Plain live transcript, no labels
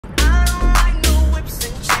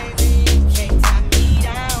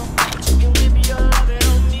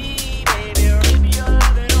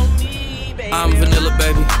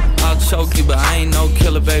choke you, but I ain't no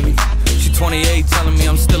killer, baby. She 28, telling me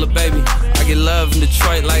I'm still a baby. I get love in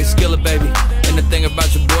Detroit like Skillet, baby. And the thing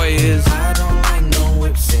about your boy is I don't like no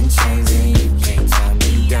whips and chains, and you can't tie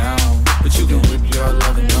me down. But you can whip your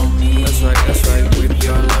lovin' on me. That's right, whip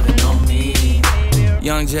your lovin' on me.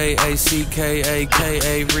 Young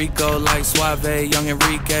J-A-C-K-A-K-A, Rico like Suave, Young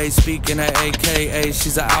Enrique, speaking at AKA.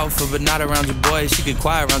 She's an alpha, but not around your boy. She get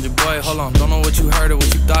quiet around your boy. Hold on, don't know what you heard or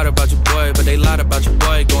what you thought about your boy, but they lied about your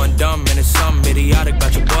boy. Going dumb, and it's something idiotic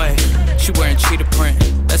about your boy. She wearing cheetah print,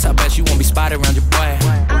 that's how bad she won't be spotted around your